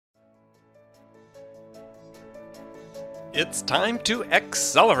It's time to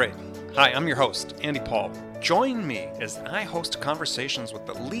accelerate. Hi, I'm your host, Andy Paul. Join me as I host conversations with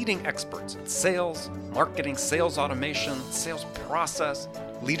the leading experts in sales, marketing, sales automation, sales process,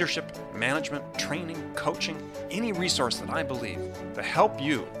 leadership, management, training, coaching, any resource that I believe to help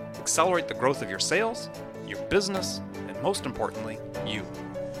you accelerate the growth of your sales, your business, and most importantly, you.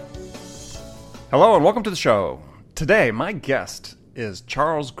 Hello and welcome to the show. Today, my guest is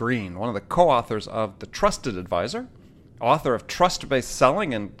Charles Green, one of the co-authors of The Trusted Advisor, author of Trust-Based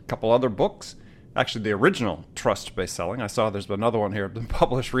Selling and a couple other books. Actually, the original Trust-Based Selling. I saw there's been another one here been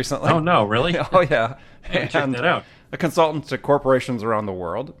published recently. Oh, no, really? Oh, yeah. Hey, check that out. A consultant to corporations around the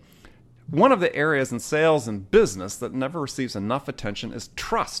world. One of the areas in sales and business that never receives enough attention is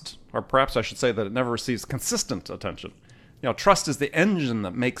trust. Or perhaps I should say that it never receives consistent attention. You know, trust is the engine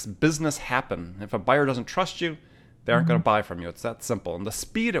that makes business happen. If a buyer doesn't trust you, they aren't going to buy from you. It's that simple. And the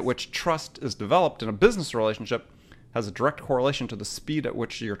speed at which trust is developed in a business relationship has a direct correlation to the speed at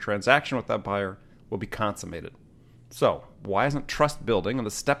which your transaction with that buyer will be consummated. So, why isn't trust building and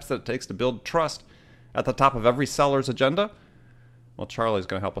the steps that it takes to build trust at the top of every seller's agenda? Well, Charlie's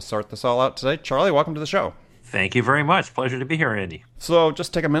going to help us sort this all out today. Charlie, welcome to the show. Thank you very much. Pleasure to be here, Andy. So,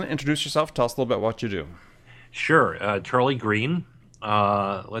 just take a minute, introduce yourself, tell us a little bit what you do. Sure. Charlie Green.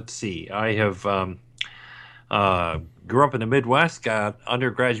 Let's see. I have grew up in the Midwest, got an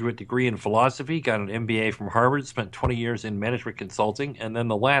undergraduate degree in philosophy, got an MBA from Harvard, spent 20 years in management consulting, and then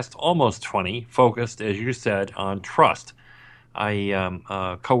the last almost 20 focused, as you said, on trust.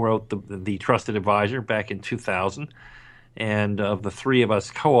 I co-wrote the Trusted Advisor back in 2000, and of the three of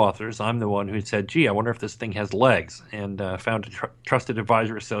us co-authors, I'm the one who said, gee, I wonder if this thing has legs, and founded Trusted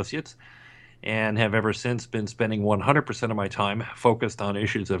Advisor Associates, and have ever since been spending 100% of my time focused on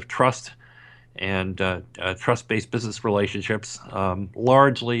issues of trust and trust-based business relationships,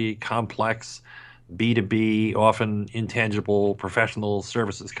 largely complex B2B, often intangible professional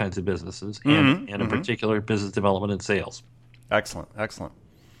services kinds of businesses, and in particular business development and sales. Excellent, excellent.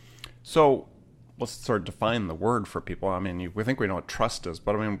 So let's sort of define the word for people. I mean, we think we know what trust is,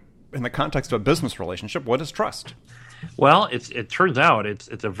 but I mean, in the context of a business relationship, what is trust? Well, it turns out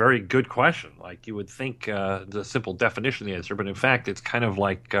it's a very good question. Like you would think the simple definition of the answer, but in fact, it's kind of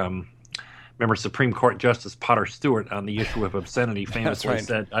like remember Supreme Court Justice Potter Stewart on the issue of obscenity famously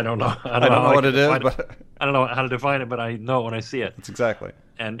said, "I don't know what it is, but I don't know how to define it, but I know it when I see it." That's exactly.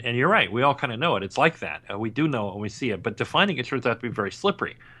 And you're right. We all kind of know it. It's like that. We do know it when we see it, but defining it turns out to be very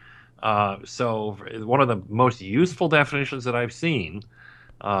slippery. So one of the most useful definitions that I've seen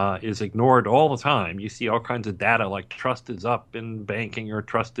is ignored all the time. You see all kinds of data like trust is up in banking or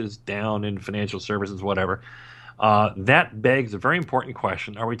trust is down in financial services, whatever. That begs a very important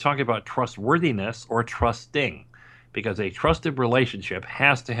question. Are we talking about trustworthiness or trusting? Because a trusted relationship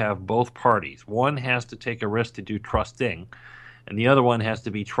has to have both parties. One has to take a risk to do trusting, and the other one has to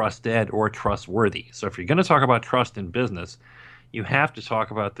be trusted or trustworthy. So if you're going to talk about trust in business, you have to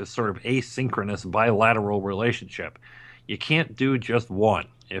talk about this sort of asynchronous bilateral relationship. You can't do just one.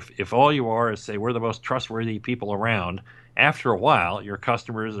 If all you are is say, we're the most trustworthy people around, after a while, your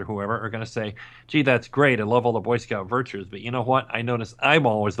customers or whoever are going to say, gee, that's great. I love all the Boy Scout virtues. But you know what? I notice I'm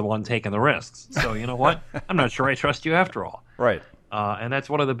always the one taking the risks. So you know what? I'm not sure I trust you after all. Right. And that's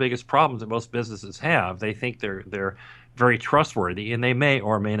one of the biggest problems that most businesses have. They think they're very trustworthy, and they may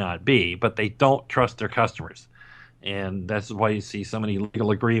or may not be, but they don't trust their customers. And that's why you see so many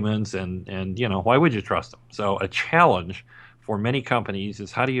legal agreements and you know, why would you trust them? So a challenge for many companies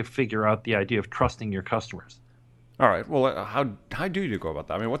is how do you figure out the idea of trusting your customers? All right. Well, how do you go about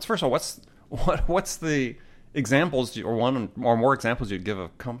that? I mean, first of all, what's the examples or one or more examples you'd give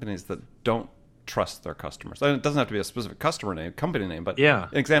of companies that don't trust their customers? And it doesn't have to be a specific customer name, company name, but an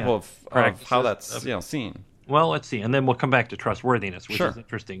example of how that's seen. Well, let's see, and then we'll come back to trustworthiness, which is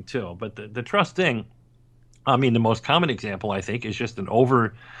interesting too. But the trusting, I mean, the most common example I think is just an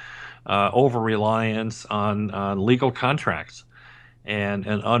over reliance on legal contracts. And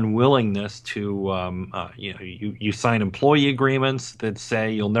an unwillingness to, you sign employee agreements that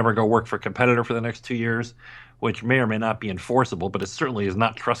say you'll never go work for a competitor for the next 2 years, which may or may not be enforceable, but it certainly is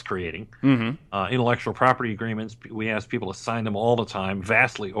not trust creating. Intellectual property agreements, we ask people to sign them all the time,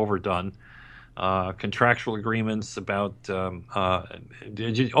 vastly overdone. Contractual agreements about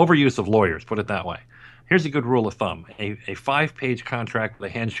overuse of lawyers, put it that way. Here's a good rule of thumb. A 5-page contract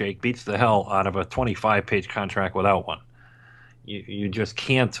with a handshake beats the hell out of a 25-page contract without one. You just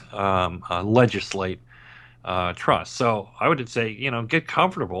can't legislate trust. So I would say, get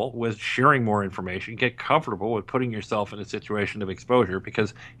comfortable with sharing more information. Get comfortable with putting yourself in a situation of exposure,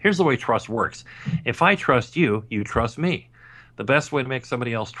 because here's the way trust works. If I trust you, you trust me. the best way to make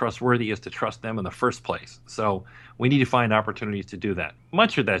somebody else trustworthy is to trust them in the first place. So we need to find opportunities to do that.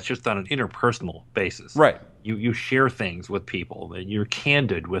 Much of that's just on an interpersonal basis. Right. You share things with people, that you're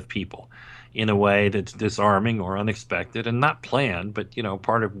candid with people in a way that's disarming or unexpected and not planned, but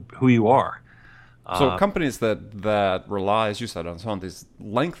part of who you are. So companies that rely, as you said, on some of these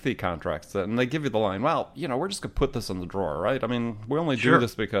lengthy contracts, and they give you the line, well, we're just going to put this in the drawer, right? I mean, we only do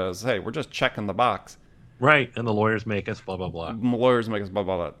this because, hey, we're just checking the box. Right, and the lawyers make us blah, blah, blah. The lawyers make us blah,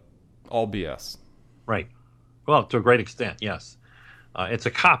 blah, blah. All BS. Right. Well, to a great extent, yes. It's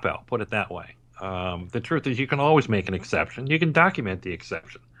a cop-out, put it that way. The truth is you can always make an exception. You can document the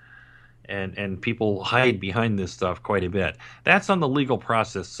exception. And people hide behind this stuff quite a bit. That's on the legal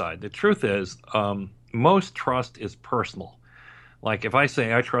process side. The truth is, most trust is personal. Like if I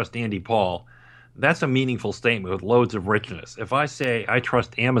say I trust Andy Paul, that's a meaningful statement with loads of richness. If I say I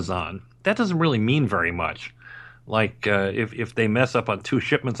trust Amazon, that doesn't really mean very much. Like if they mess up on 2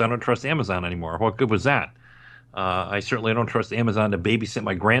 shipments, I don't trust Amazon anymore. What good was that? I certainly don't trust Amazon to babysit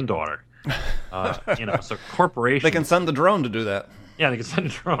my granddaughter. So corporations... They can send the drone to do that. Yeah, they can send a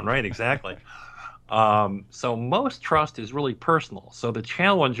drone, right? Exactly. So most trust is really personal. So the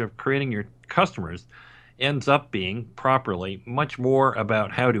challenge of creating your customers ends up being properly much more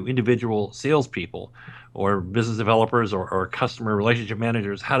about how do individual salespeople or business developers or customer relationship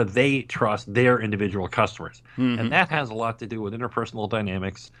managers, how do they trust their individual customers? Mm-hmm. And that has a lot to do with interpersonal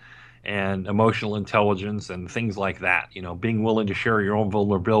dynamics and emotional intelligence and things like that. Being willing to share your own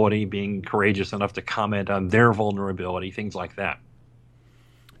vulnerability, being courageous enough to comment on their vulnerability, things like that.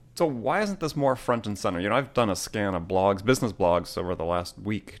 So why isn't this more front and center? I've done a scan of blogs, business blogs, over the last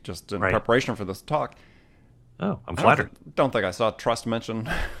week, just in preparation for this talk. Oh, I'm flattered. Don't think I saw trust mentioned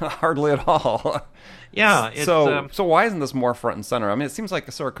hardly at all. Yeah. So why isn't this more front and center? I mean, it seems like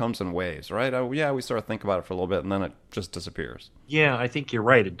it sort of comes in waves, right? We sort of think about it for a little bit, and then it just disappears. Yeah, I think you're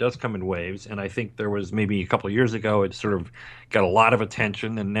right. It does come in waves, and I think there was maybe a couple of years ago it sort of got a lot of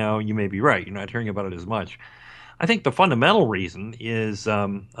attention, and now you may be right. You're not hearing about it as much. I think the fundamental reason is,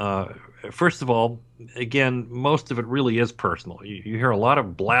 first of all, again, most of it really is personal. You hear a lot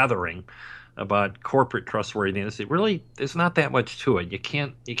of blathering about corporate trustworthiness. There's not that much to it. You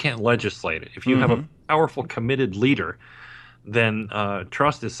can't legislate it. If you have a powerful, committed leader, then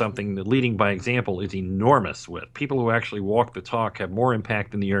trust is something that leading by example is enormous with. People who actually walk the talk have more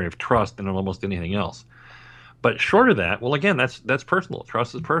impact in the area of trust than in almost anything else. But short of that, well, again, that's personal.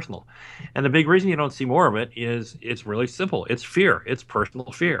 Trust is personal. And the big reason you don't see more of it is it's really simple. It's fear. It's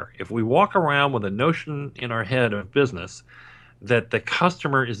personal fear. If we walk around with a notion in our head of business that the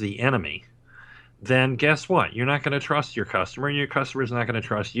customer is the enemy, then guess what? You're not going to trust your customer, and your customer is not going to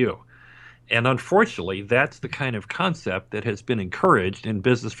trust you. And unfortunately, that's the kind of concept that has been encouraged in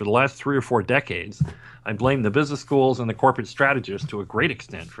business for the last 3 or 4 decades. I blame the business schools and the corporate strategists to a great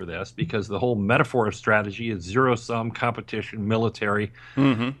extent for this, because the whole metaphor of strategy is zero-sum competition, military,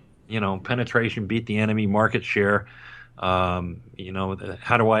 penetration, beat the enemy, market share. How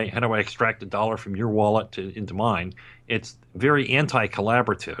do I extract $1 from your wallet into mine? It's very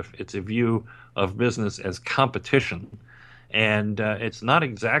anti-collaborative. It's a view of business as competition. And it's not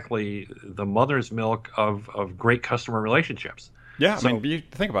exactly the mother's milk of great customer relationships. Yeah, I mean, you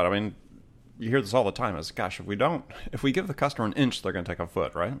think about it. I mean, you hear this all the time. Is gosh, if we give the customer an inch, they're going to take a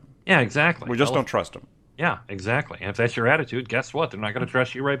foot, right? Yeah, exactly. We just don't trust them. Yeah, exactly. And if that's your attitude, guess what? They're not going to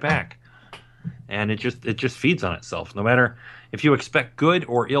trust you right back. And it just feeds on itself. No matter if you expect good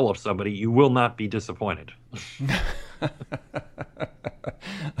or ill of somebody, you will not be disappointed. I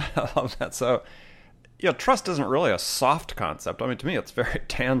love that. So, trust isn't really a soft concept. I mean, to me, it's very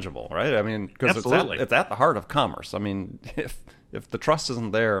tangible, right? I mean, because it's at the heart of commerce. I mean, if the trust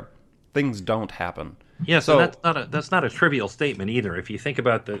isn't there, things don't happen. Yeah, so that's not a trivial statement either. If you think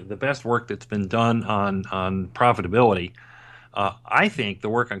about the best work that's been done on profitability, I think the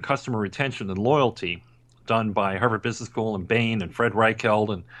work on customer retention and loyalty done by Harvard Business School and Bain and Fred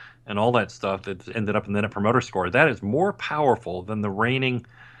Reichheld and all that stuff that ended up in the Net Promoter Score, that is more powerful than the reigning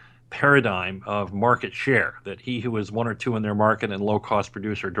paradigm of market share, that he who is 1 or 2 in their market and low-cost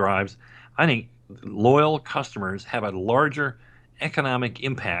producer drives. I think loyal customers have a larger economic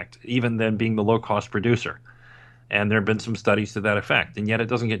impact even than being the low-cost producer. And there have been some studies to that effect, and yet it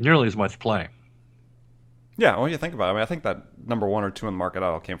doesn't get nearly as much play. Yeah, well, you think about it. I mean, I think that number 1 or 2 in the market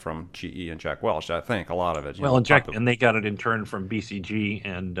all came from GE and Jack Welch. I think a lot of it. And they got it in turn from BCG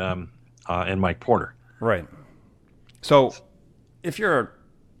and Mike Porter. Right. So, if you're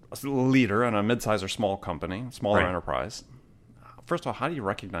a leader in a mid-sized or small company, smaller enterprise, first of all, how do you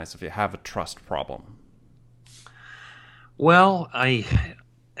recognize if you have a trust problem? Well,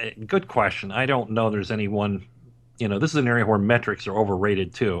 good question. I don't know there's any one this is an area where metrics are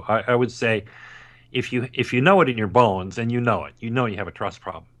overrated too. I would say if you know it in your bones, and you know it, you have a trust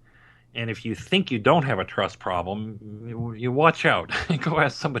problem. And if you think you don't have a trust problem, you watch out. Go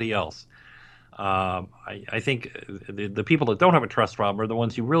ask somebody else. I think the people that don't have a trust problem are the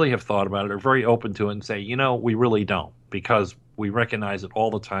ones who really have thought about it, are very open to it, and say, we really don't, because we recognize it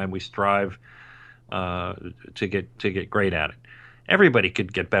all the time. We strive to get great at it. Everybody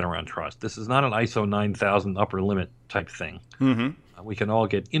could get better on trust. This is not an ISO 9000 upper limit type thing. Mm-hmm. We can all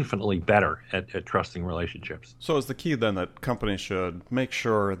get infinitely better at trusting relationships. So is the key then that companies should make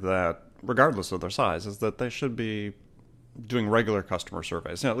sure that, regardless of their size, is that they should be doing regular customer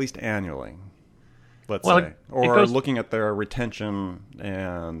surveys, at least annually, let's say, or looking at their retention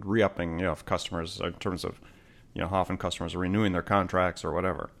and re-upping of customers in terms of how often customers are renewing their contracts or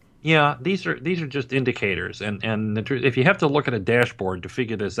whatever. Yeah, these are just indicators, and the truth, if you have to look at a dashboard to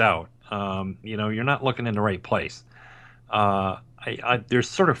figure this out, you're not looking in the right place. There's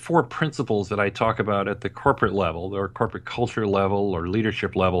sort of 4 principles that I talk about at the corporate level, or corporate culture level, or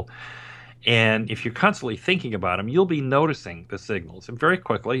leadership level. And if you're constantly thinking about them, you'll be noticing the signals. And very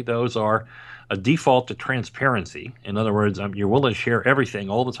quickly, those are a default to transparency. In other words, you're willing to share everything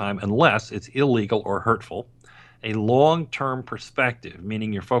all the time unless it's illegal or hurtful. A long-term perspective,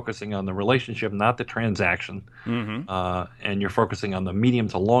 meaning you're focusing on the relationship, not the transaction. Mm-hmm. And you're focusing on the medium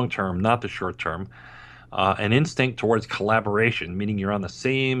to long term, not the short term. An instinct towards collaboration, meaning you're on the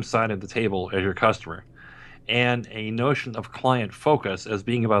same side of the table as your customer. And a notion of client focus as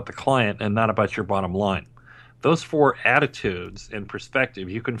being about the client and not about your bottom line. Those 4 attitudes and perspective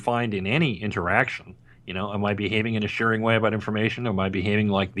you can find in any interaction. Am I behaving in a sharing way about information? Am I behaving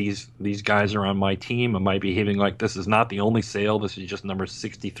like these guys are on my team? Am I behaving like this is not the only sale? This is just number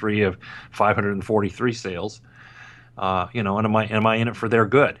 63 of 543 sales. And am I in it for their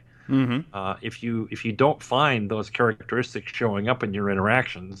good? Mm-hmm. If you don't find those characteristics showing up in your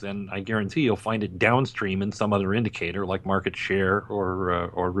interactions, then I guarantee you'll find it downstream in some other indicator like market share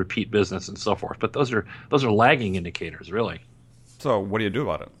or repeat business and so forth. But those are lagging indicators, really. So what do you do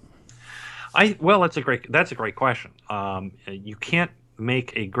about it? That's a great question. You can't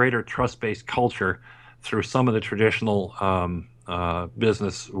make a greater trust-based culture through some of the traditional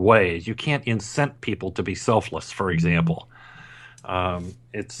business ways. You can't incent people to be selfless, for example.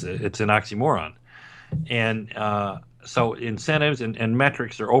 It's an oxymoron, and so incentives and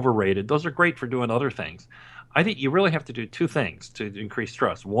metrics are overrated. Those are great for doing other things. I think you really have to do 2 things to increase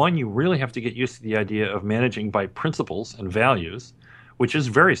trust. One, you really have to get used to the idea of managing by principles and values, which is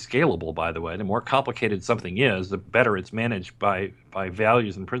very scalable, by the way. The more complicated something is, the better it's managed by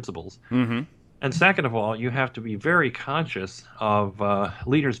values and principles. Mm-hmm. And second of all, you have to be very conscious of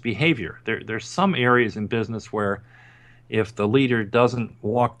leaders' behavior. There's some areas in business where if the leader doesn't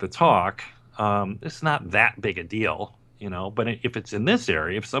walk the talk, it's not that big a deal, But if it's in this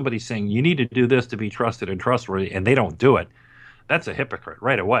area, if somebody's saying you need to do this to be trusted and trustworthy, and they don't do it, that's a hypocrite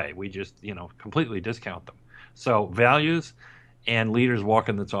right away. We just, completely discount them. So values and leaders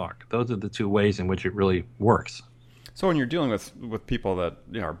walking the talk. Those are the 2 ways in which it really works. So when you're dealing with people that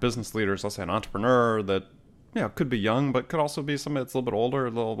are business leaders, let's say an entrepreneur that could be young, but could also be somebody that's a little bit older, a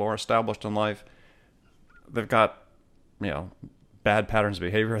little more established in life, they've got bad patterns of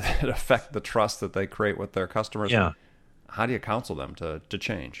behavior that affect the trust that they create with their customers. Yeah. How do you counsel them to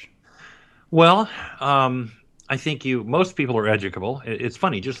change? Well, I think most people are educable. It's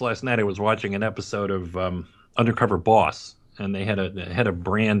funny. Just last night I was watching an episode of Undercover Boss, and they had a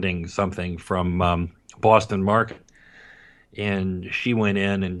branding something from Boston Market, and she went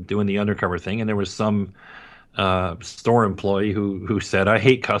in and doing the undercover thing, and there was some store employee who said, "I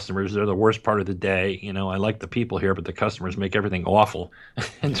hate customers. They're the worst part of the day. I like the people here, but the customers make everything awful."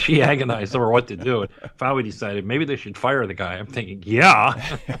 And she agonized over what to do. And finally decided maybe they should fire the guy. I'm thinking,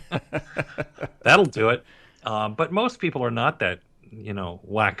 yeah, that'll do it. But most people are not that,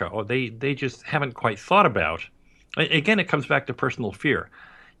 wacko. They just haven't quite thought about. Again, it comes back to personal fear.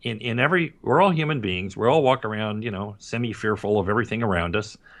 We're all human beings. We all walk around, semi-fearful of everything around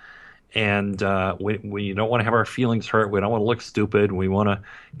us. And we don't want to have our feelings hurt. We don't want to look stupid. We want to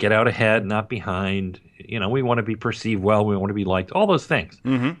get out ahead, not behind. We want to be perceived well. We want to be liked. All those things.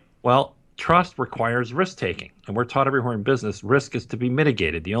 Mm-hmm. Well, trust requires risk-taking. And we're taught everywhere in business, risk is to be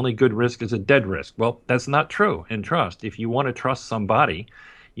mitigated. The only good risk is a dead risk. Well, that's not true in trust. If you want to trust somebody,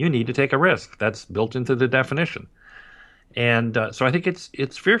 you need to take a risk. That's built into the definition. And so I think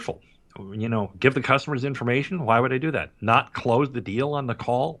it's fearful. Give the customers information. Why would I do that? Not close the deal on the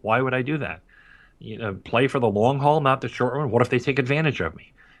call. Why would I do that? Play for the long haul, not the short run. What if they take advantage of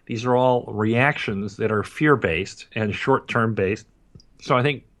me? These are all reactions that are fear-based and short-term based. So I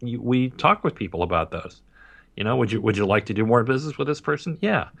think we talk with people about those. Would you like to do more business with this person?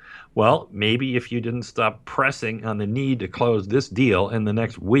 Yeah. Well, maybe if you didn't stop pressing on the need to close this deal in the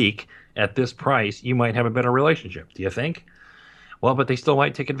next week at this price, you might have a better relationship. Do you think? Well, but they still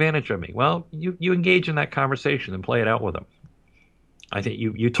might take advantage of me. Well, you engage in that conversation and play it out with them. I think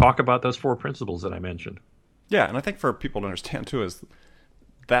you talk about those 4 principles that I mentioned. Yeah, and I think for people to understand too is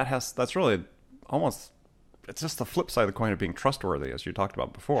that's really almost, it's just the flip side of the coin of being trustworthy, as you talked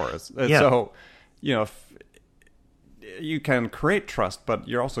about before. Yeah. So, if you can create trust, but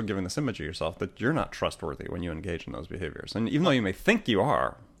you're also giving this image of yourself that you're not trustworthy when you engage in those behaviors. And even though you may think you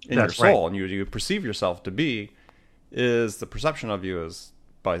are in That's your soul, right. and you perceive yourself to be, is the perception of you as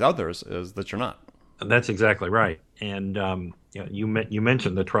by others is that you're not. That's exactly right. And you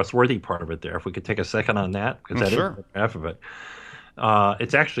mentioned the trustworthy part of it there. If we could take a second on that, because that Sure. is half of it.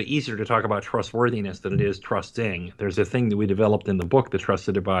 It's actually easier to talk about trustworthiness than it is trusting. There's a thing that we developed in the book, The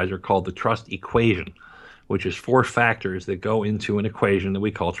Trusted Advisor, called the trust equation, which is 4 factors that go into an equation that we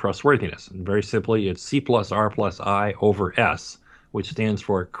call trustworthiness. And very simply, it's C plus R plus I over S, which stands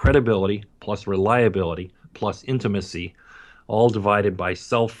for credibility plus reliability plus intimacy, all divided by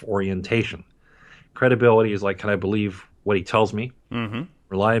self-orientation. Credibility is like, can I believe what he tells me? Mm-hmm.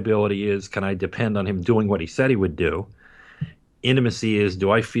 Reliability is, can I depend on him doing what he said he would do? Intimacy is,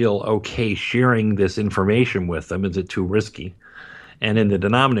 do I feel okay sharing this information with them? Is it too risky? And in the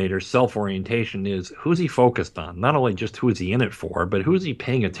denominator, self-orientation is, who's he focused on? Not only just who is he in it for, but who's he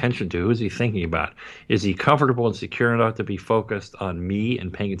paying attention to? Who's he thinking about? Is he comfortable and secure enough to be focused on me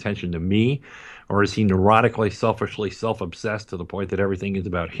and paying attention to me? Or is he neurotically, selfishly, self-obsessed to the point that everything is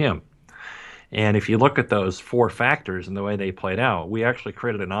about him? And if you look at those 4 factors and the way they played out, we actually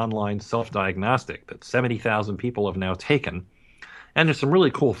created an online self-diagnostic that 70,000 people have now taken. And there's some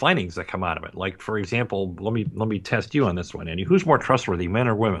really cool findings that come out of it. Like, for example, let me test you on this one, Andy. Who's more trustworthy, men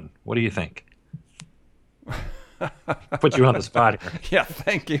or women? What do you think? Put you on the spot here. Yeah,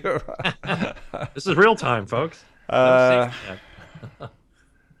 thank you. This is real time, folks. Go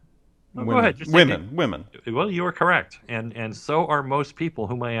ahead. Just Women. Well, you are correct, and so are most people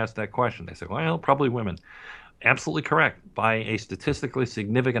whom I ask that question. They say, "Well, probably women." Absolutely correct. By a statistically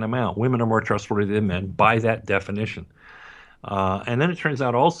significant amount, women are more trustworthy than men by that definition. And then it turns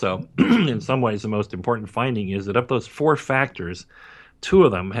out also, in some ways, the most important finding is that of those 4 factors, 2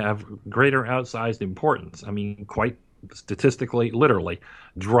 of them have greater outsized importance. I mean, quite statistically, literally,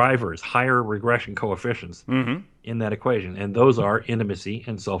 drivers, higher regression coefficients in that equation. And those are intimacy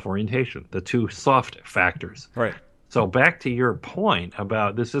and self-orientation, the 2 soft factors. Right. So back to your point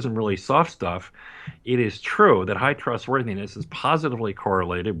about this isn't really soft stuff, it is true that high trustworthiness is positively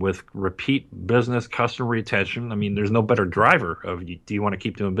correlated with repeat business customer retention. I mean, there's no better driver of do you want to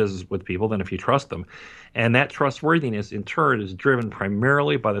keep doing business with people than if you trust them. And that trustworthiness in turn is driven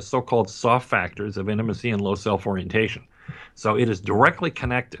primarily by the so-called soft factors of intimacy and low self-orientation. So it is directly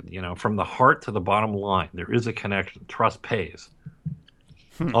connected, from the heart to the bottom line. There is a connection. Trust pays.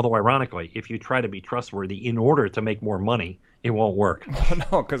 Although, ironically, if you try to be trustworthy in order to make more money, it won't work.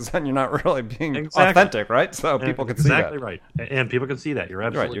 No, because then you're not really being Exactly. authentic, right? So people can see that. Exactly right. And people can see that. You're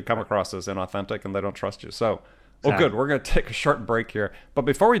absolutely right. You come across as inauthentic and they don't trust you. So, Exactly. good. We're going to take a short break here. But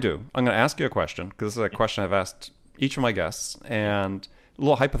before we do, I'm going to ask you a question, because this is a question I've asked each of my guests, and a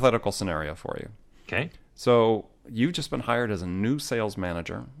little hypothetical scenario for you. Okay. So you've just been hired as a new sales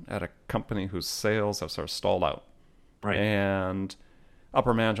manager at a company whose sales have sort of stalled out. Right. And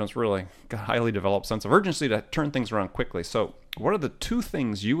upper management's really got a highly developed sense of urgency to turn things around quickly. So what are the 2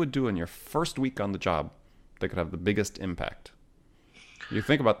 things you would do in your first week on the job that could have the biggest impact? You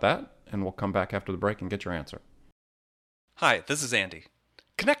think about that, and we'll come back after the break and get your answer. Hi, this is Andy.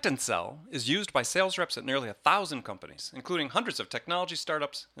 Connect and Sell is used by sales reps at nearly 1,000 companies, including hundreds of technology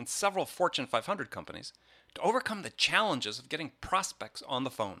startups and several Fortune 500 companies, to overcome the challenges of getting prospects on the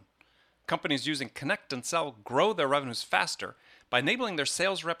phone. Companies using Connect and Sell grow their revenues faster by enabling their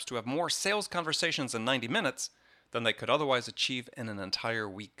sales reps to have more sales conversations in 90 minutes than they could otherwise achieve in an entire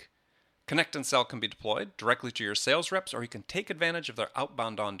week. Connect and Sell can be deployed directly to your sales reps, or you can take advantage of their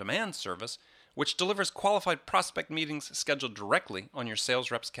outbound on-demand service, which delivers qualified prospect meetings scheduled directly on your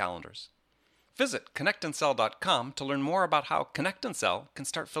sales reps' calendars. Visit connectandsell.com to learn more about how Connect and Sell can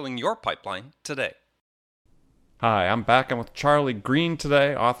start filling your pipeline today. Hi, I'm back. I'm with Charlie Green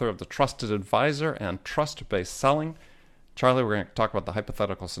today, author of The Trusted Advisor and Trust-Based Selling. Charlie, we're going to talk about the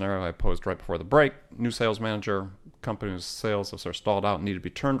hypothetical scenario I posed right before the break. New sales manager, company whose sales have sort of stalled out and need to be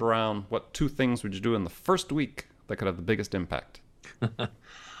turned around. What 2 things would you do in the first week that could have the biggest impact?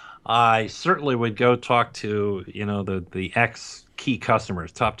 I certainly would go talk to, the X key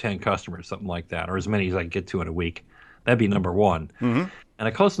customers, top 10 customers, something like that, or as many as I get to in a week. That'd be number 1. And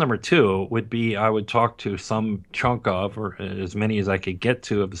a close number two would be I would talk to some chunk of, or as many as I could get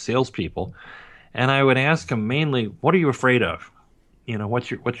to, of the salespeople, and I would ask them mainly, "What are you afraid of? What's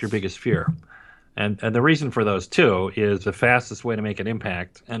your biggest fear?" And the reason for those two is the fastest way to make an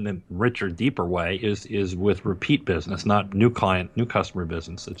impact, and the richer, deeper way is with repeat business, not new client, new customer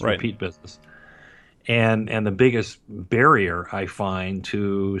business. It's Right. repeat business. And the biggest barrier I find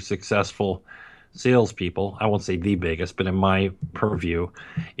to successful salespeople, I won't say the biggest, but in my purview,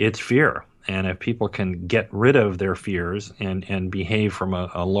 it's fear. And if people can get rid of their fears and behave from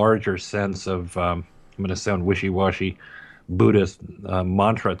a larger sense of, I'm going to sound wishy-washy, Buddhist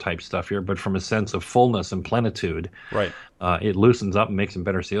mantra type stuff here, but from a sense of fullness and plenitude, Right. it loosens up and makes them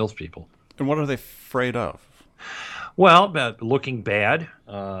better salespeople. And what are they afraid of? Well, looking bad,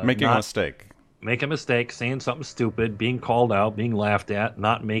 Making a mistake. make a mistake, saying something stupid, being called out, being laughed at,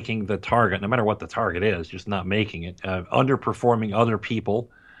 not making the target, no matter what the target is, just not making it, underperforming other people,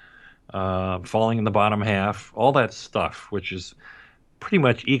 falling in the bottom half, all that stuff, which is pretty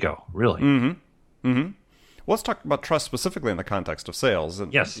much ego, really. Let's talk about trust specifically in the context of sales.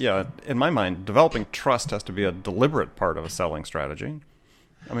 And Yes. Yeah, in my mind, developing trust has to be a deliberate part of a selling strategy.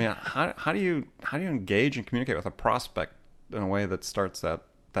 I mean, how do you engage and communicate with a prospect in a way that starts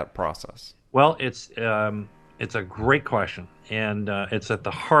that process? Well, it's a great question, and it's at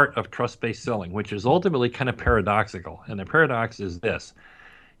the heart of trust-based selling, which is ultimately kind of paradoxical. And the paradox is this: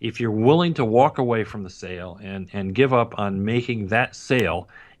 if you're willing to walk away from the sale and give up on making that sale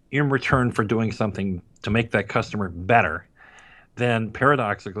in return for doing something to make that customer better, then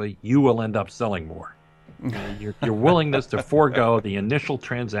paradoxically, you will end up selling more. Your willingness to forego the initial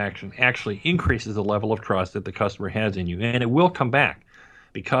transaction actually increases the level of trust that the customer has in you, and it will come back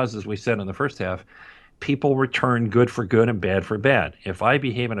because, as we said in the first half, people return good for good and bad for bad. If I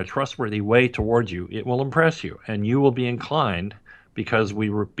behave in a trustworthy way towards you, it will impress you, and you will be inclined, because we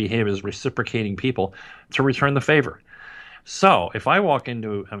behave as reciprocating people, to return the favor. So if I walk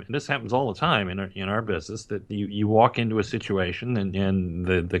into, I mean, this happens all the time in our business, that you walk into a situation and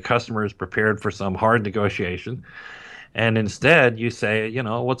the customer is prepared for some hard negotiation, and instead you say,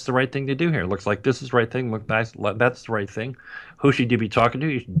 what's the right thing to do here? Looks like this is the right thing. Look, that's the right thing. Who should you be talking to?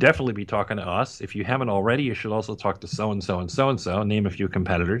 You should definitely be talking to us. If you haven't already, you should also talk to so-and-so and so-and-so, name a few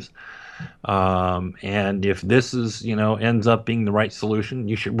competitors. And if this is, ends up being the right solution,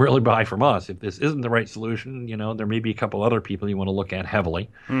 you should really buy from us. If this isn't the right solution, there may be a couple other people you want to look at heavily.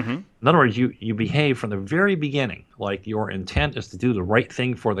 Mm-hmm. In other words, you behave from the very beginning like your intent is to do the right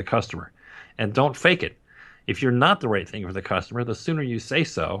thing for the customer, and don't fake it. If you're not the right thing for the customer, the sooner you say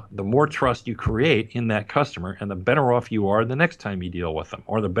so, the more trust you create in that customer, and the better off you are the next time you deal with them,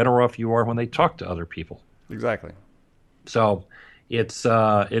 or the better off you are when they talk to other people. Exactly. So it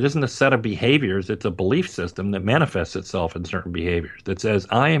isn't a set of behaviors, it's a belief system that manifests itself in certain behaviors that says,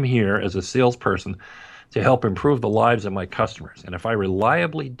 I am here as a salesperson to help improve the lives of my customers. And if I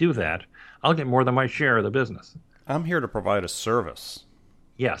reliably do that, I'll get more than my share of the business. I'm here to provide a service.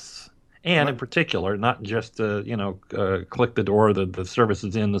 Yes. And in particular, not just click the door, the service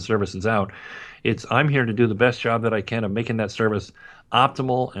is in, the service is out. It's I'm here to do the best job that I can of making that service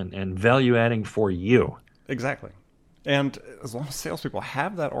optimal and value adding for you. Exactly. And as long as salespeople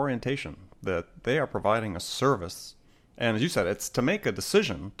have that orientation that they are providing a service, and as you said, it's to make a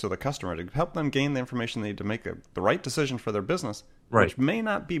decision to the customer, to help them gain the information they need to make the right decision for their business, Right. which may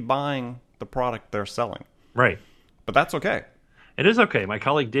not be buying the product they're selling. Right. But that's okay. It is okay. My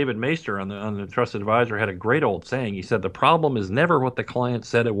colleague David Maister on the Trusted Advisor had a great old saying. He said, the problem is never what the client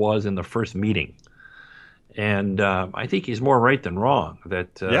said it was in the first meeting. And I think he's more right than wrong,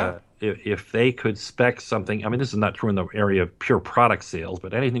 that if they could spec something, I mean, this is not true in the area of pure product sales,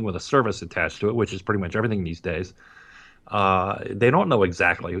 but anything with a service attached to it, which is pretty much everything these days, they don't know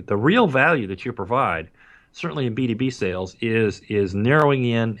exactly. The real value that you provide, certainly in B2B sales, is narrowing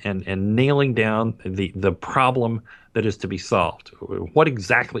in and nailing down the problem that is to be solved. What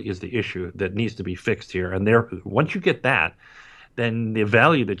exactly is the issue that needs to be fixed here? And once you get that, then the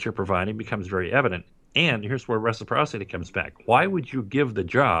value that you're providing becomes very evident. And here's where reciprocity comes back. Why would you give the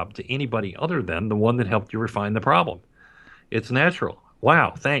job to anybody other than the one that helped you refine the problem? It's natural.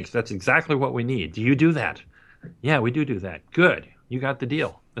 Wow, thanks. That's exactly what we need. Do you do that? Yeah, we do that. Good. You got the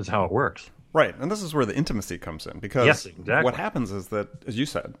deal. That's how it works. Right. And this is where the intimacy comes in, because Yes, exactly. what happens is that, as you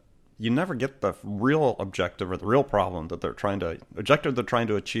said, you never get the real objective or the real problem that they're trying to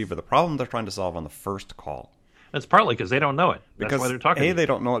achieve, or the problem they're trying to solve on the first call. It's partly because they don't know it. That's Because why they're talking to A, you. they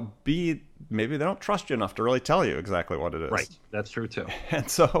don't know it. B, maybe they don't trust you enough to really tell you exactly what it is. Right. That's true, too.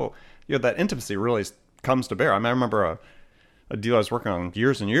 And so, that intimacy really comes to bear. I mean, I remember a deal I was working on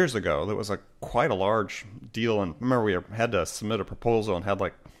years and years ago that was quite a large deal. And remember, we had to submit a proposal and had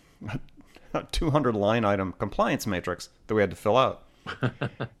like a 200 line item compliance matrix that we had to fill out.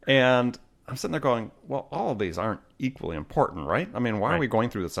 And I'm sitting there going, well, all of these aren't equally important, right? I mean, why are we going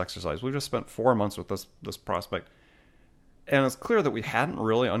through this exercise? We just spent 4 months with this prospect. And it's clear that we hadn't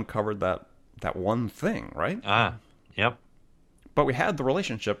really uncovered that one thing, right? Yep. But we had the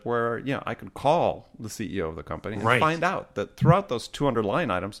relationship where, I could call the CEO of the company and Right. find out that throughout those 200 line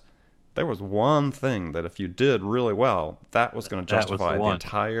items, there was one thing that if you did really well, that was going to That was the justify the one.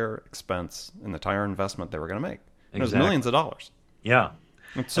 entire expense and the entire investment they were going to make. And it was Exactly. millions of dollars. Yeah.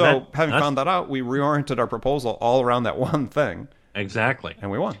 And so, having found that out, we reoriented our proposal all around that one thing, Exactly.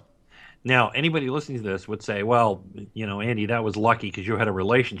 and we won. Now, anybody listening to this would say, well, Andy, that was lucky because you had a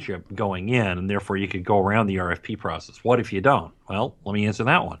relationship going in, and therefore you could go around the RFP process. What if you don't? Well, let me answer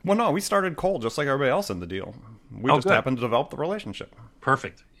that one. Well, no, we started cold just like everybody else in the deal. We just good. happened to develop the relationship.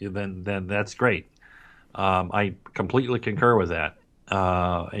 Perfect. Then that's great. I completely concur with that.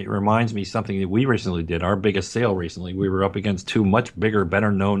 It reminds me something that we recently did. Our biggest sale recently, we were up against two much bigger,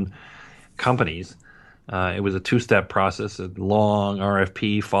 better-known companies. It was a two-step process, a long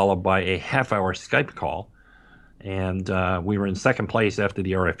RFP followed by a half-hour Skype call. And we were in second place after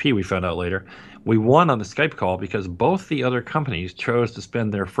the RFP, we found out later. We won on the Skype call because both the other companies chose to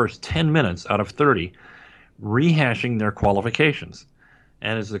spend their first 10 minutes out of 30 rehashing their qualifications.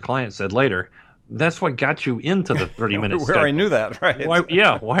 And as the client said later, that's what got you into the 30 minutes. We already knew that, right?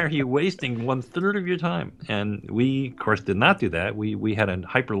 Why are you wasting 1/3 of your time? And we, of course, did not do that. We had a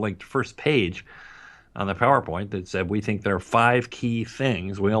hyperlinked first page on the PowerPoint that said, we think there are 5 key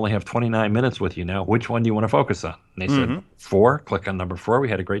things. We only have 29 minutes with you now. Which one do you want to focus on? And they said 4. Click on number 4. We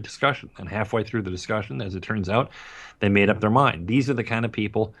had a great discussion. And halfway through the discussion, as it turns out, they made up their mind. These are the kind of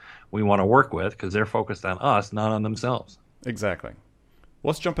people we want to work with because they're focused on us, not on themselves. Exactly.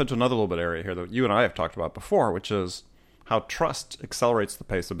 Let's jump into another little bit area here that you and I have talked about before, which is how trust accelerates the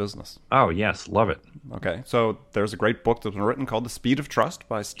pace of business. Oh, yes. Love it. Okay, so there's a great book that's been written called The Speed of Trust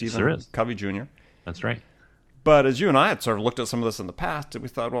by Stephen there is. Covey Jr. That's right. But as you and I had sort of looked at some of this in the past, we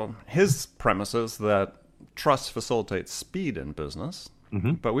thought, well, his premise is that trust facilitates speed in business.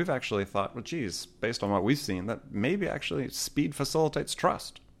 But we've actually thought, well, geez, based on what we've seen, that maybe actually speed facilitates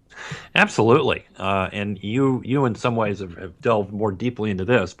trust. Absolutely. And you in some ways have delved more deeply into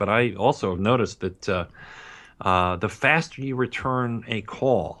this, but I also have noticed that the faster you return a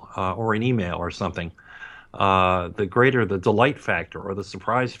call or an email or something, the greater the delight factor or the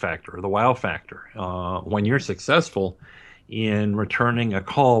surprise factor or the wow factor. When you're successful in returning a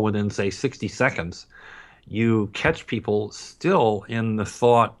call within, say, 60 seconds, you catch people still in the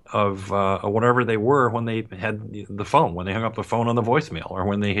thought of whatever they were when they had the phone, when they hung up the phone on the voicemail, or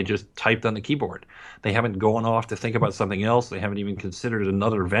when they had just typed on the keyboard. They haven't gone off to think about something else. They haven't even considered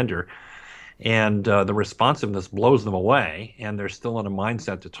another vendor. And the responsiveness blows them away, and they're still in a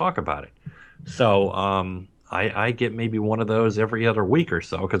mindset to talk about it. So I get maybe one of those every other week or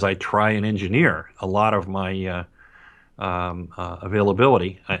so because I try and engineer a lot of my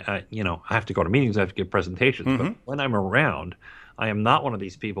availability. I have to go to meetings, I have to give presentations, but when I'm around, I am not one of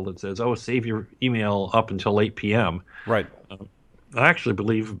these people that says, "Oh, save your email up until 8 p.m." Right. I actually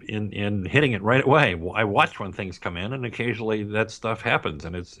believe in hitting it right away. I watch when things come in, and occasionally that stuff happens,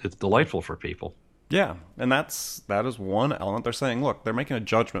 and it's delightful for people. Yeah, and that is one element. They're saying, look, they're making a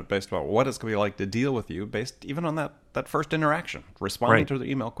judgment based on what it's going to be like to deal with you based even on that first interaction, responding to the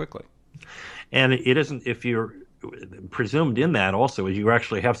email quickly. And it isn't, if you're presumed in that also is you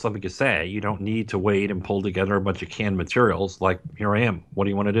actually have something to say. You don't need to wait and pull together a bunch of canned materials like, here I am. What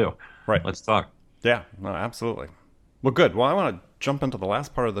do you want to do? Right. Let's talk. Yeah, no, absolutely. Well, good. Well, I want to jump into the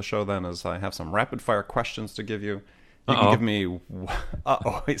last part of the show then as I have some rapid-fire questions to give you. You can give me,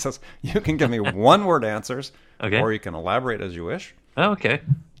 he says, you can give me one-word answers, or you can elaborate as you wish. Okay.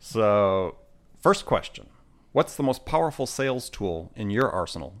 So, first question. What's the most powerful sales tool in your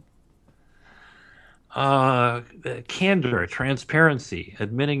arsenal? Candor, transparency,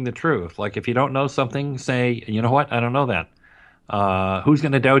 admitting the truth. Like if you don't know something, say, you know what, I don't know that. Who's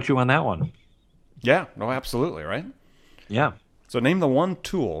going to doubt you on that one? Yeah, no, absolutely, right? Yeah. So name the one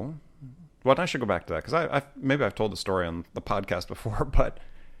tool. Well, I should go back to that because maybe I've told the story on the podcast before, but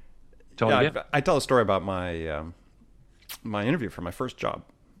I tell a story about my my interview for my first job.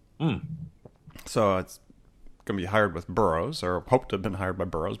 So it's going to be hired with Burroughs, or hoped to have been hired by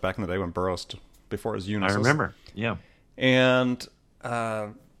Burroughs back in the day when Burroughs, before his Unisys. I remember, yeah. And I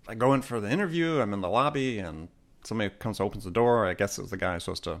go in for the interview. I'm in the lobby, and somebody comes, opens the door. I guess it's the guy I'm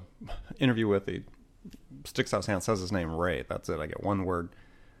supposed to interview with. He sticks out his hand, says his name, Ray. That's it. I get one word.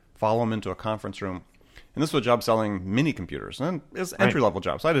 Follow him into a conference room. And this was a job selling mini computers. And it's Right. entry-level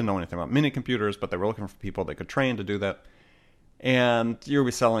jobs. I didn't know anything about mini computers, but they were looking for people they could train to do that. And you'll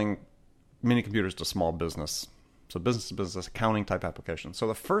be selling mini computers to small business. So business-to-business accounting type applications. So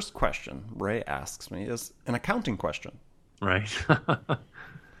the first question Ray asks me is an accounting question. Right.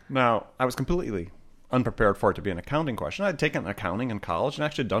 Now, I was completely unprepared for it to be an accounting question. I'd taken accounting in college and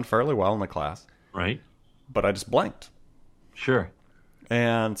actually done fairly well in the class, Right. but I just blanked. Sure.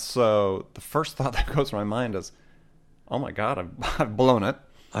 And so the first thought that goes through my mind is, oh my God, I've blown it.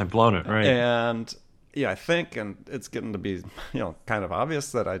 I've blown it. Right. And yeah, I think, and it's getting to be, kind of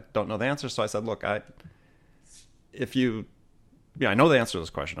obvious that I don't know the answer. So I said, look, I know the answer to this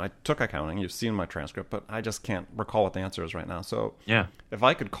question. I took accounting. You've seen my transcript, but I just can't recall what the answer is right now. So Yeah. if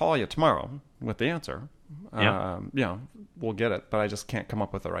I could call you tomorrow with the answer, Yeah. we'll get it. But I just can't come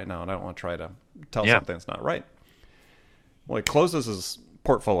up with it right now, and I don't want to try to tell Yeah. something that's not right. Well, he closes his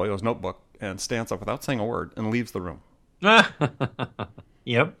portfolio, his notebook, and stands up without saying a word and leaves the room.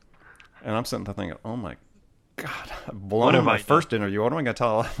 Yep. And I'm sitting there thinking, oh my God, I've What blown have my I done? first interview. What am I going to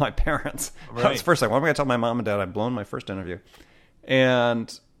tell my parents? That's Right. the first thing. What am I going to tell my mom and dad? I've blown my first interview.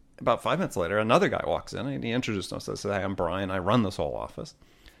 And about 5 minutes later, another guy walks in and he introduced himself. Says, hey, I'm Brian. I run this whole office.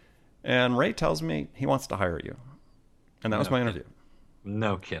 And Ray tells me he wants to hire you. And that was No my kidding. interview.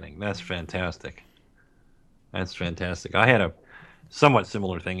 No kidding. That's fantastic. That's fantastic. I had a somewhat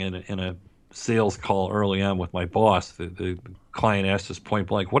similar thing in a sales call early on with my boss. The client asked us point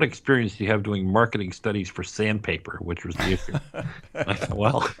blank, "What experience do you have doing marketing studies for sandpaper?" Which was the issue. I thought,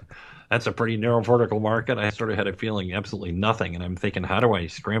 well, that's a pretty narrow vertical market. I sort of had a feeling absolutely nothing, and I'm thinking, how do I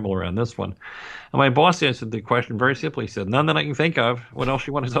scramble around this one? And my boss answered the question very simply. He said, "None that I can think of. What else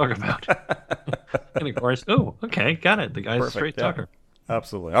you want to talk about?" And of course, oh, okay, got it. The guy's a straight yeah. talker.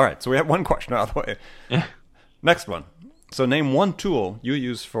 Absolutely. All right. So we have one question out of the way. Yeah. Next one. So name one tool you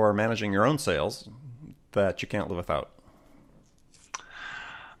use for managing your own sales that you can't live without.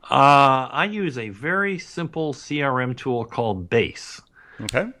 I use a very simple CRM tool called Base.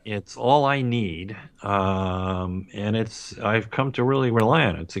 Okay. It's all I need, and I've come to really rely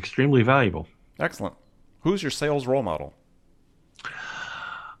on it. It's extremely valuable. Excellent. Who's your sales role model?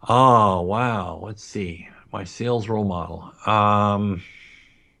 Oh, wow. Let's see. My sales role model.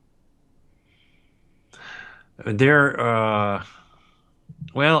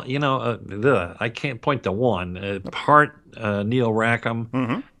 Well, I can't point to one. Part Neil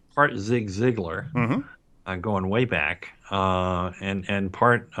Rackham, part Zig Ziglar, going way back, and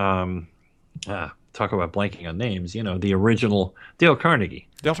part talk about blanking on names. The original Dale Carnegie.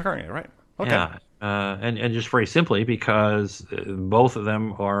 Dale Carnegie, right? Okay. Yeah, and just very simply because both of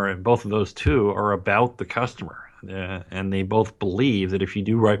those two are about the customer, and they both believe that if you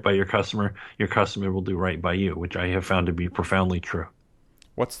do right by your customer will do right by you, which I have found to be profoundly true.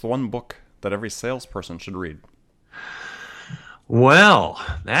 What's the one book that every salesperson should read? Well,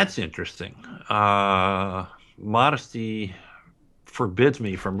 that's interesting. Modesty forbids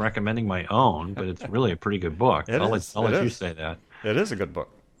me from recommending my own, but it's really a pretty good book. I'll let you say that. It is a good book.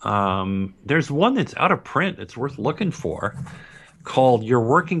 There's one that's out of print that's worth looking for called You're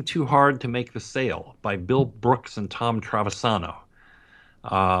Working Too Hard to Make the Sale by Bill Brooks and Tom Travisano.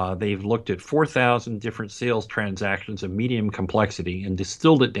 They've looked at 4,000 different sales transactions of medium complexity and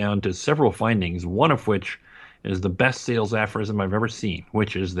distilled it down to several findings, one of which is the best sales aphorism I've ever seen,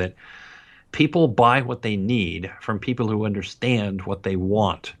 which is that people buy what they need from people who understand what they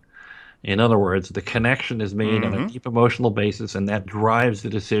want. In other words, the connection is made on a deep emotional basis, and that drives the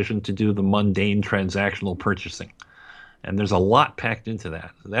decision to do the mundane transactional purchasing. And there's a lot packed into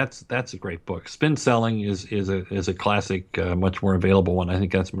that. That's a great book. Spin Selling is a classic, much more available one. I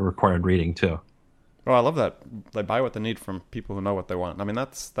think that's required reading too. Oh, I love that. They buy what they need from people who know what they want. I mean,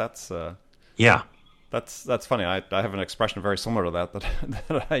 that's Yeah. That's funny. I have an expression very similar to that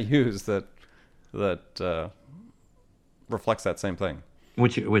that I use that reflects that same thing.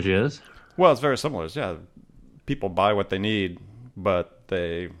 Which is? Well, it's very similar. Yeah, people buy what they need, but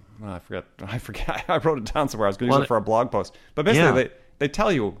I forget. I wrote it down somewhere. I was going to use it for a blog post. But basically, they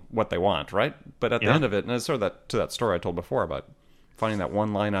tell you what they want, right? But at the end of it, and it's sort of that story I told before about finding that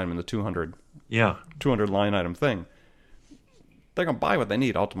one line item in the 200 line item thing. They're going to buy what they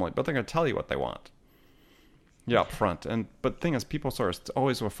need ultimately, but they're going to tell you what they want. Yeah, up front. But the thing is, people sort of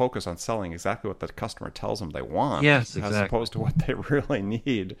always will focus on selling exactly what the customer tells them they want. Yes, exactly. As opposed to what they really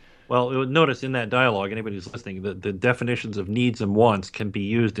need. Well, notice in that dialogue, anybody who's listening, the definitions of needs and wants can be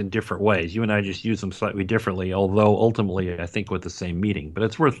used in different ways. You and I just use them slightly differently, although ultimately I think with the same meaning. But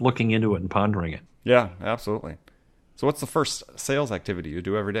it's worth looking into it and pondering it. Yeah, absolutely. So what's the first sales activity you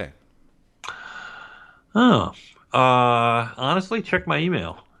do every day? Oh, honestly, check my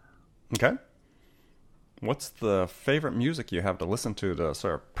email. Okay. What's the favorite music you have to listen to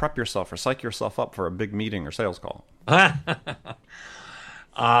sort of prep yourself or psych yourself up for a big meeting or sales call?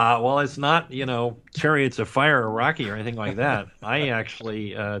 Well, it's not, Chariots of Fire or Rocky or anything like that. I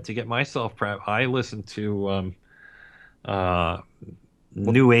actually, to get myself prepped, I listen to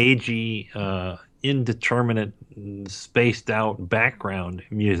new agey, indeterminate, spaced out background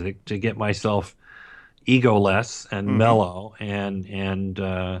music to get myself egoless and mellow and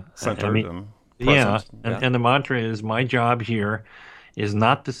Centered and present. And the mantra is my job here is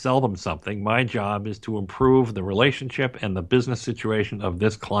not to sell them something. My job is to improve the relationship and the business situation of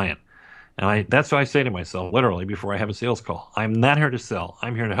this client. And that's what I say to myself, literally, before I have a sales call. I'm not here to sell.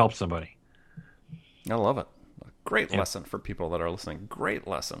 I'm here to help somebody. I love it. A great lesson for people that are listening. Great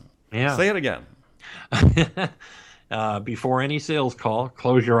lesson. Yeah. Say it again. Before any sales call,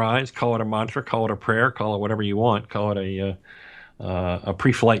 close your eyes, call it a mantra, call it a prayer, call it whatever you want, call it a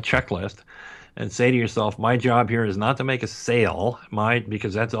pre-flight checklist, and say to yourself, my job here is not to make a sale,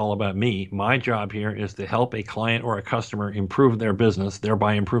 because that's all about me. My job here is to help a client or a customer improve their business,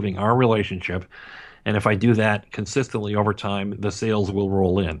 thereby improving our relationship. And if I do that consistently over time, the sales will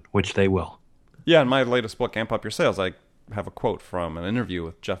roll in, which they will. Yeah, in my latest book, Amp Up Your Sales, I have a quote from an interview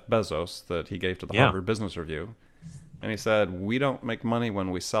with Jeff Bezos that he gave to the Harvard Business Review. And he said, we don't make money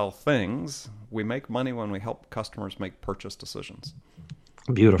when we sell things. We make money when we help customers make purchase decisions.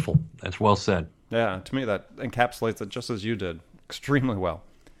 Beautiful. That's well said. Yeah, to me that encapsulates it just as you did extremely well.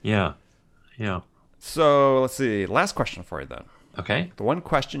 Yeah. So let's see. Last question for you then. Okay. The one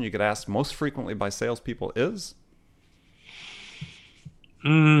question you get asked most frequently by salespeople is?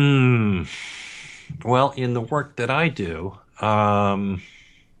 Well, in the work that I do, I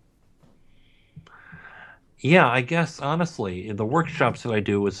guess honestly, in the workshops that I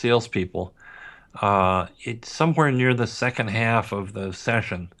do with salespeople, it's somewhere near the second half of the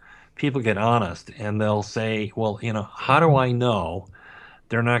session, people get honest and they'll say, well, how do I know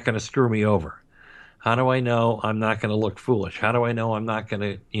they're not going to screw me over? How do I know I'm not going to look foolish? How do I know I'm not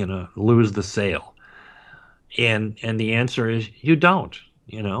going to, lose the sale? And the answer is you don't.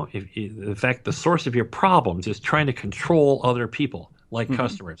 In fact, the source of your problems is trying to control other people, like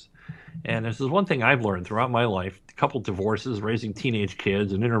customers. And this is one thing I've learned throughout my life, a couple divorces, raising teenage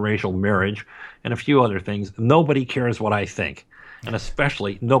kids, an interracial marriage, and a few other things. Nobody cares what I think. And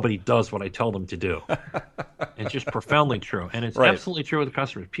especially, nobody does what I tell them to do. It's just profoundly true. And it's absolutely true with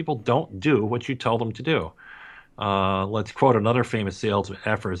customers. People don't do what you tell them to do. Let's quote another famous sales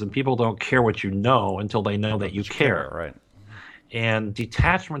aphorism. People don't care what you know until they know that you care. Right. And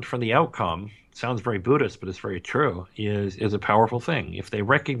detachment from the outcome, sounds very Buddhist, but it's very true, is a powerful thing. If they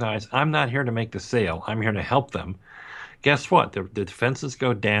recognize, I'm not here to make the sale, I'm here to help them, guess what? The defenses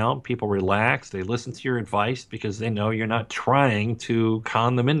go down, people relax, they listen to your advice because they know you're not trying to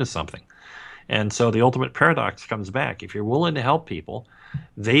con them into something. And so the ultimate paradox comes back. If you're willing to help people,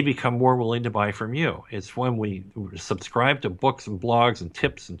 they become more willing to buy from you. It's when we subscribe to books and blogs and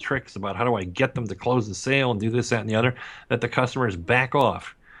tips and tricks about how do I get them to close the sale and do this, that, and the other, that the customers back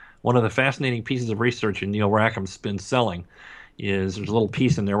off. One of the fascinating pieces of research in Neil Rackham's Spin Selling is there's a little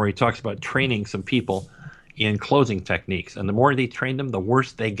piece in there where he talks about training some people in closing techniques. And the more they trained them, the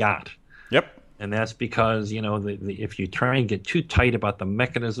worse they got. Yep. And that's because, if you try and get too tight about the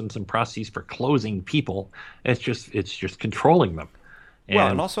mechanisms and processes for closing people, it's just controlling them.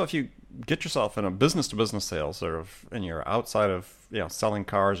 And also if you get yourself in a business-to-business sales and you're outside of selling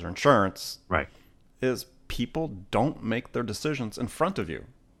cars or insurance, right, is people don't make their decisions in front of you.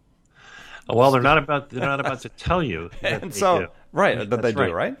 Well, they're not about to tell you that and they so do. That they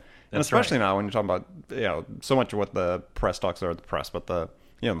do, right? And That's especially right. now when you're talking about so much of what the press talks about the press, but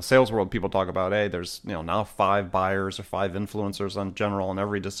in the sales world, people talk about, hey, there's now 5 buyers or 5 influencers on general in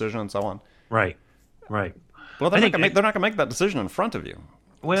every decision and so on. Right. Well, they're not going to make that decision in front of you.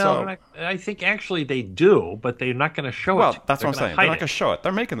 Well, I think actually they do, but they're not going to show it. Well, that's what I'm saying. They're not going to show it.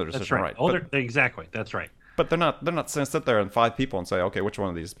 They're making the decision, right? Exactly. That's right. But they're not going to sit there and 5 people and say, okay, which one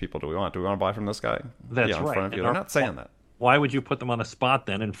of these people do we want? Do we want to buy from this guy? That's in right. front of you. They're not saying that. Why would you put them on a spot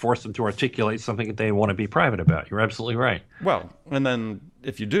then and force them to articulate something that they want to be private about? You're absolutely right. Well, and then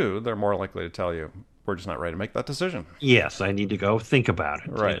if you do, they're more likely to tell you, we're just not ready to make that decision. Yes, I need to go think about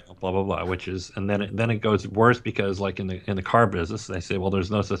it. Right. Blah blah blah. And then it goes worse because, like in the car business, they say, well,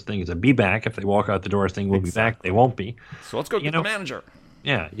 there's no such thing as a be back. If they walk out the door saying we'll be back, they won't be. So let's go get the manager.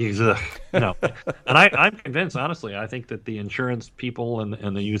 Yeah, and I'm convinced, honestly. I think that the insurance people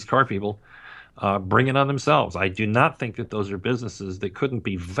and the used car people bring it on themselves. I do not think that those are businesses that couldn't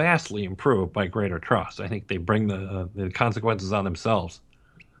be vastly improved by greater trust. I think they bring the consequences on themselves.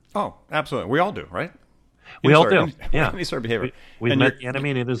 Oh, absolutely. We all do, right? We all do. Yeah. Any sort of behavior. We've met the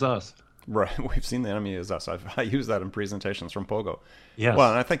enemy, and it is us. Right. We've seen the enemy is us. I use that in presentations from Pogo. Yes. Well,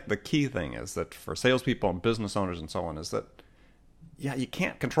 and I think the key thing is that for salespeople and business owners and so on is that, yeah, you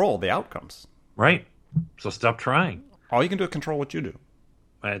can't control the outcomes. Right. So stop trying. All you can do is control what you do.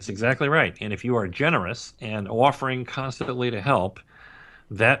 That's exactly right. And if you are generous and offering constantly to help,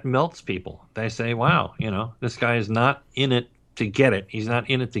 that melts people. They say, wow, this guy is not in it to get it. He's not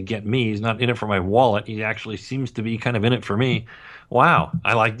in it to get me. He's not in it for my wallet. He actually seems to be kind of in it for me. Wow,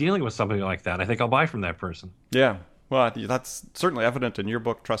 I like dealing with somebody like that. I think I'll buy from that person. Yeah. Well, that's certainly evident in your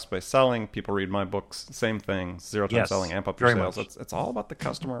book, Trust-Based Selling. People read my books, same thing, Zero Time Yes, Selling, Amp Up Your very Sales. much. It's all about the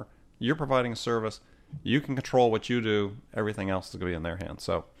customer. You're providing a service. You can control what you do. Everything else is going to be in their hands.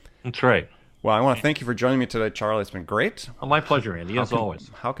 So, That's right. well, I want to thank you for joining me today, Charlie. It's been great. Oh, my pleasure, Andy, as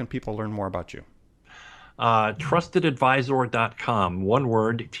always. How can people learn more about you? Trustedadvisor.com. One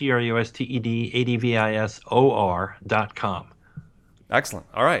word, TRUSTEDADVISOR.com. Excellent.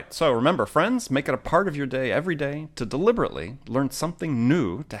 All right. So remember, friends, make it a part of your day every day to deliberately learn something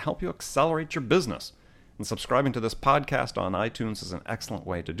new to help you accelerate your business. And subscribing to this podcast on iTunes is an excellent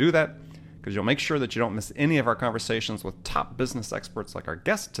way to do that, because you'll make sure that you don't miss any of our conversations with top business experts like our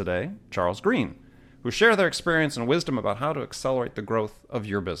guest today, Charles Green, who share their experience and wisdom about how to accelerate the growth of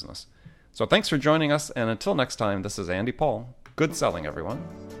your business. So thanks for joining us, and until next time, this is Andy Paul. Good selling, everyone.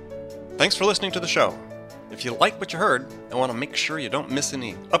 Thanks for listening to the show. If you like what you heard and want to make sure you don't miss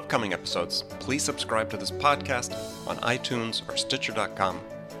any upcoming episodes, please subscribe to this podcast on iTunes or Stitcher.com.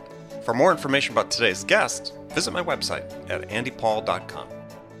 For more information about today's guest, visit my website at andypaul.com.